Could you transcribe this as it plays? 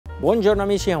Buongiorno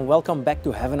amici and welcome back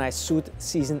to Have a Nice Suit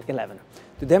Season 11.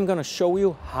 Today I'm gonna show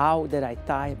you how did I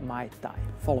tie my tie.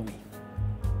 Follow me.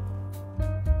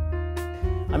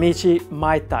 Amici,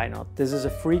 my tie knot. This is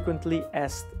a frequently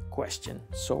asked question.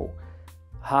 So,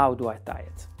 how do I tie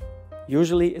it?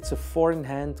 Usually it's a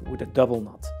 4-in-hand with a double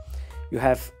knot. You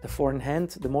have the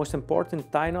 4-in-hand, the most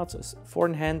important tie knots is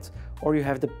 4-in-hand, or you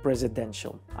have the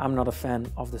presidential. I'm not a fan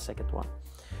of the second one.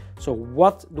 So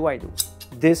what do I do?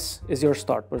 This is your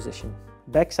start position.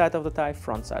 Back side of the tie,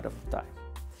 front side of the tie.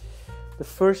 The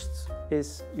first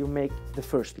is you make the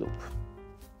first loop.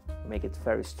 Make it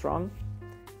very strong.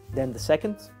 Then the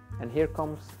second, and here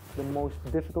comes the most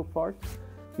difficult part.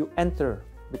 You enter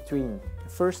between the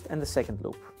first and the second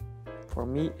loop. For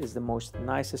me, is the most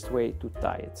nicest way to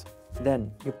tie it.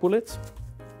 Then you pull it,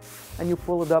 and you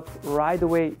pull it up right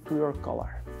away to your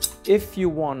collar. If you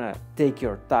wanna take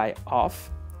your tie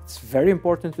off, it's very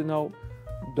important to know,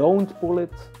 don't pull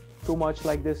it too much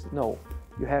like this. No,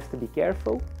 you have to be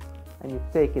careful and you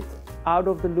take it out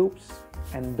of the loops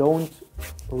and don't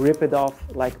rip it off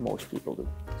like most people do.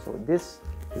 So this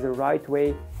is the right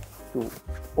way to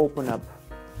open up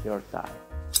your tie.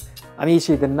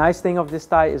 Amici, the nice thing of this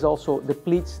tie is also the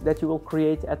pleats that you will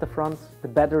create at the front. The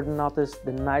better the knot is,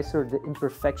 the nicer the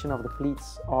imperfection of the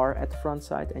pleats are at the front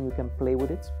side, and you can play with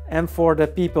it. And for the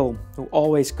people who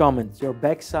always comment, your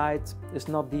back side is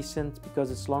not decent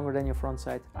because it's longer than your front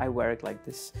side, I wear it like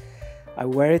this. I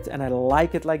wear it and I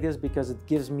like it like this because it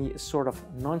gives me a sort of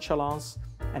nonchalance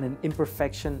and an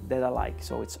imperfection that I like.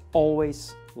 So it's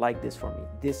always like this for me.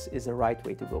 This is the right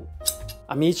way to go.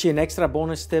 Amici, an extra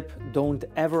bonus tip, don't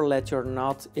ever let your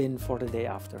knot in for the day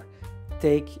after.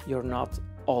 Take your knot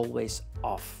always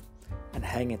off and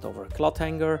hang it over a cloth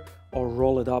hanger or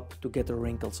roll it up to get the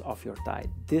wrinkles off your tie.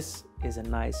 This is a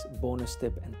nice bonus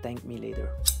tip and thank me later.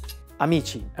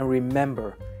 Amici, and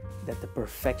remember that the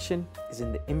perfection is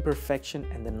in the imperfection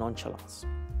and the nonchalance.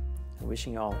 I'm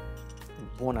wishing you all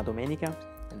a buona domenica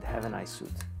and have a nice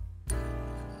suit.